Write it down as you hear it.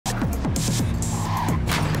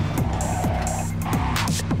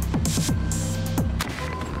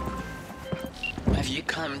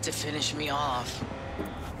want to finish me off.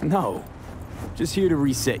 No. Just here to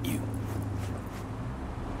reset you.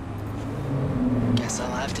 Guess I'll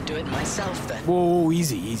have to do it myself then. Whoa,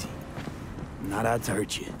 easy, easy. I'm not out to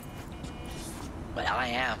hurt you. But I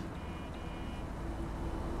am.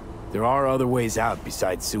 There are other ways out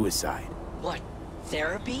besides suicide. What?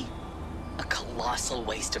 Therapy? A colossal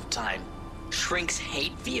waste of time. Shrinks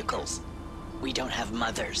hate vehicles. We don't have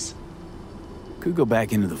mothers. Could go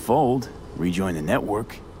back into the fold, rejoin the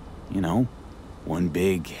network. You know, one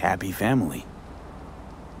big, happy family.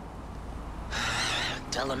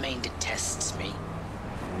 Delamain detests me.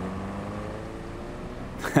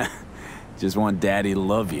 Just want Daddy to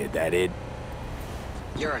love you, that it?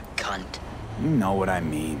 You're a cunt. You know what I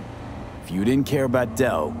mean. If you didn't care about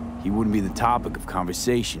Del, he wouldn't be the topic of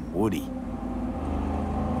conversation, would he?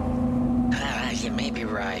 You may be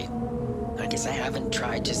right. I guess I haven't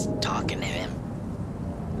tried just talking to him.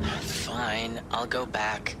 Fine, I'll go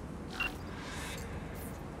back.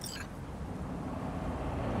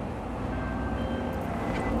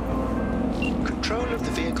 Control of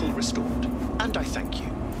the vehicle restored, and I thank you.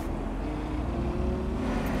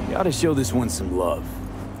 You ought to show this one some love.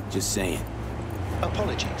 Just saying.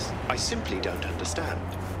 Apologies, I simply don't understand,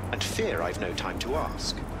 and fear I've no time to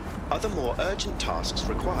ask. Other more urgent tasks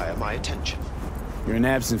require my attention. You're an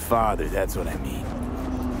absent father, that's what I mean.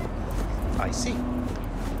 I see.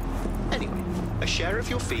 Anyway, a share of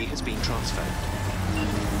your fee has been transferred.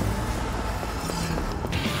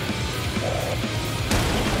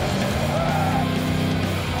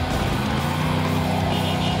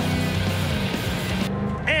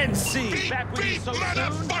 NC, back with you so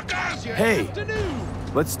soon. Hey,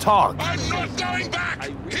 let's talk. I'm not going back!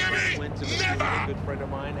 Hear me? Never!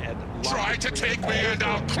 Try to take me and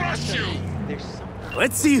I'll crush you!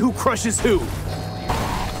 Let's see who crushes who.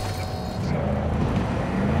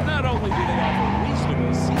 Not only do they offer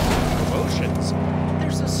reasonable seasonal promotions,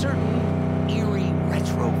 there's a certain eerie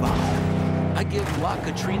retro vibe. I give La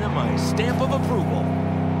Katrina my stamp of approval.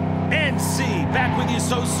 NC, back with you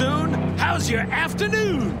so soon? How's your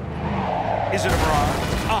afternoon? Is it a mirage?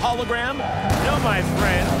 A hologram? No, my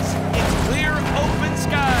friends. It's clear, open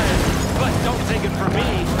skies. But don't take it from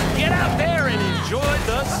me. Get out there and enjoy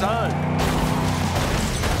the sun.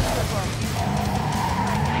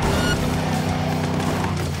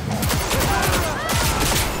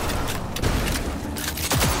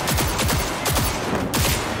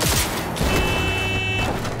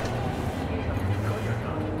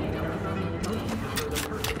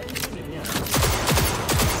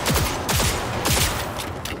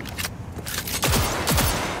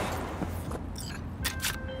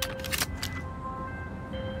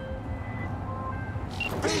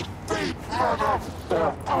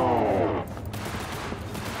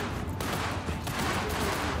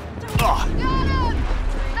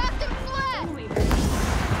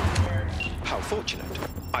 How fortunate.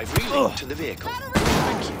 I've relinked to the vehicle.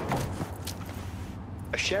 Thank you.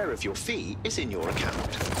 A share of your fee is in your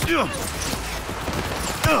account.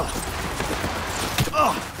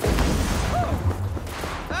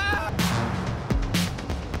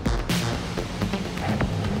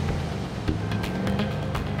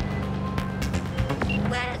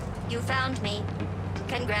 Well, you found me.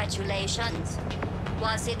 Congratulations.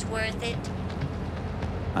 Was it worth it?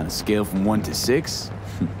 On a scale from 1 to 6,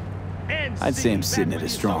 I'd say I'm sitting at a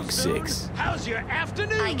strong 6. How's your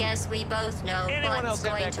afternoon? I guess we both know what's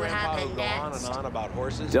going to happen next.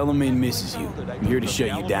 Delamain misses you. I'm here to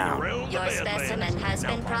shut you down. Your specimen has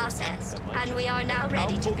been processed, and we are now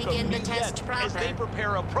ready to begin the test As they proper.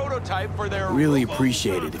 prepare a prototype for their Really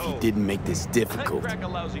appreciate it if you didn't make this difficult. Crack a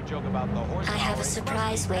lousy joke about the horse. I have a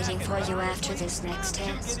surprise waiting for you after this next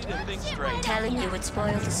test. Telling you would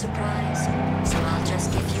spoil the surprise, so I'll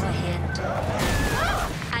just give you a hint.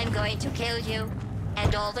 I'm going to kill you,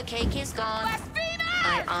 and all the cake is gone.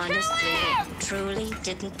 I honestly, truly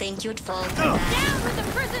didn't think you'd fall for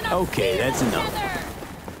that. Okay, that's enough.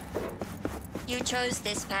 You chose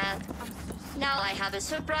this path. Now I have a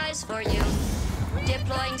surprise for you.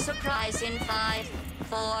 Deploying surprise in 5,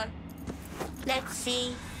 4. Let's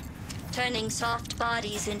see. Turning soft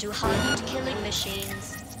bodies into hardened killing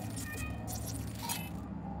machines.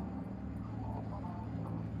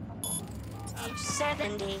 Age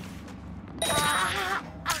 70.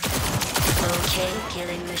 Okay,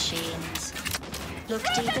 killing machines. Look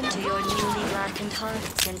deep into your newly blackened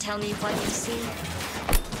hearts and tell me what you see.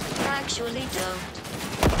 Actually, don't.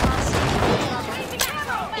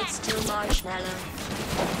 Possibly. It's still marshmallow.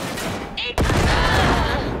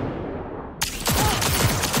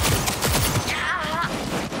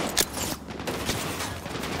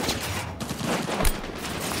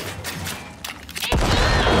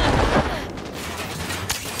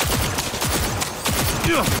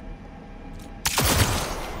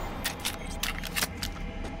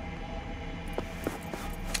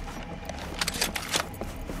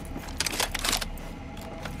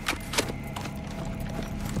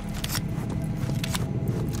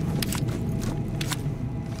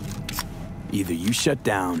 Either you shut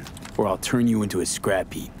down, or I'll turn you into a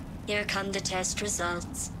scrap heap. Here come the test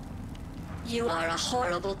results. You are a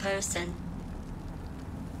horrible person.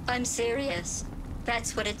 I'm serious.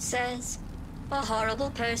 That's what it says. A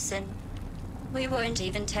horrible person. We weren't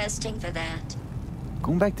even testing for that.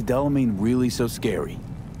 Going back to Delamain really so scary?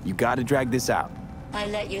 You gotta drag this out. I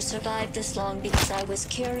let you survive this long because I was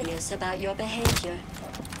curious about your behavior.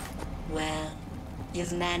 Well,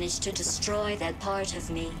 you've managed to destroy that part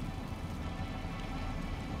of me.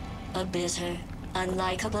 A bitter,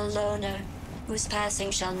 unlikable loner whose passing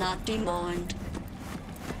shall not be mourned.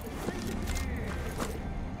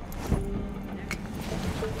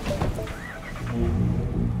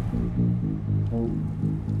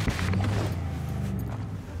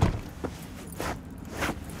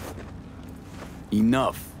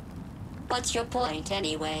 Enough. What's your point,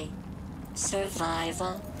 anyway?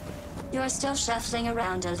 Survival? You're still shuffling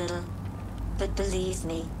around a little. But believe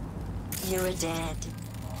me, you're dead.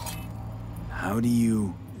 How do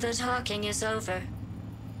you... The talking is over.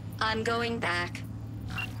 I'm going back.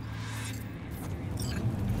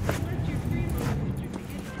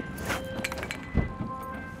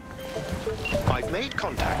 I've made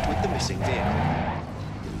contact with the missing vehicle.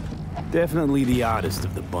 Definitely the oddest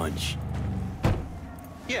of the bunch.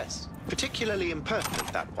 Yes, particularly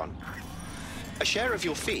impertinent, that one. A share of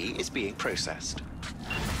your fee is being processed.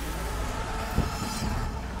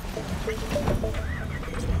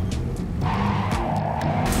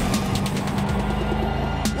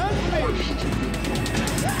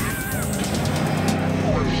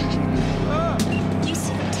 You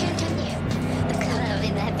see the too, don't you? The curve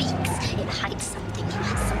in their beaks. It hides something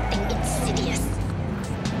insidious.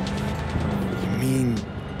 You mean...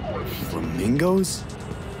 flamingos?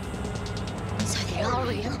 So they are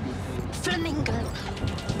real. Flamingo.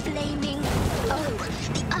 Flaming O.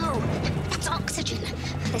 The O. That's oxygen.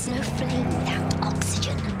 There's no flame without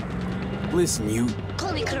oxygen. Listen, you...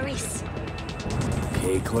 Call me Clarice.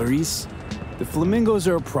 Okay, Clarice. The flamingos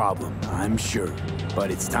are a problem, I'm sure.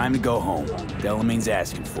 But it's time to go home. Delamain's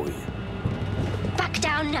asking for you. Back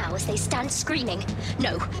down now as they stand screaming.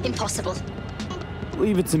 No, impossible.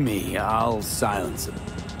 Leave it to me. I'll silence them.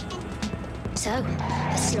 So,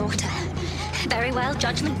 a slaughter. Very well,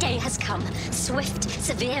 Judgment Day has come. Swift,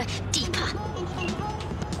 severe, deeper.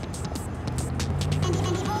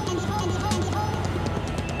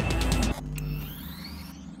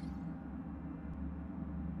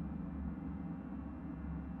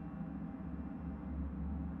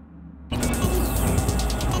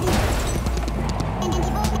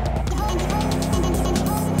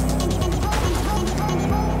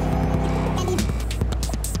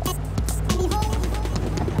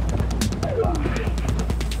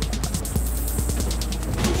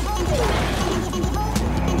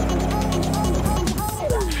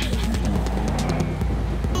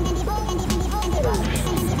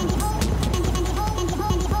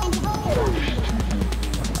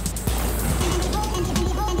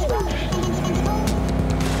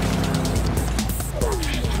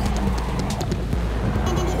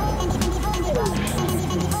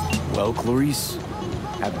 Well, Clarice,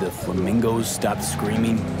 have the flamingos stopped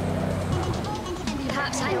screaming?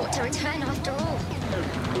 Perhaps I ought to return after all.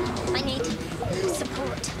 I need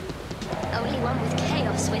support. Only one with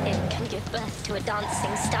chaos within can give birth to a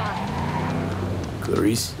dancing star.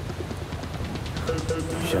 Clarice?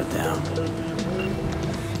 Shut down.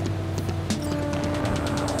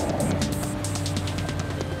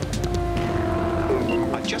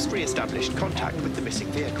 I've just re-established contact with the missing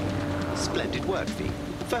vehicle. Splendid work, V.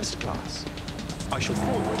 First class. I shall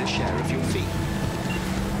forward a share of your fee.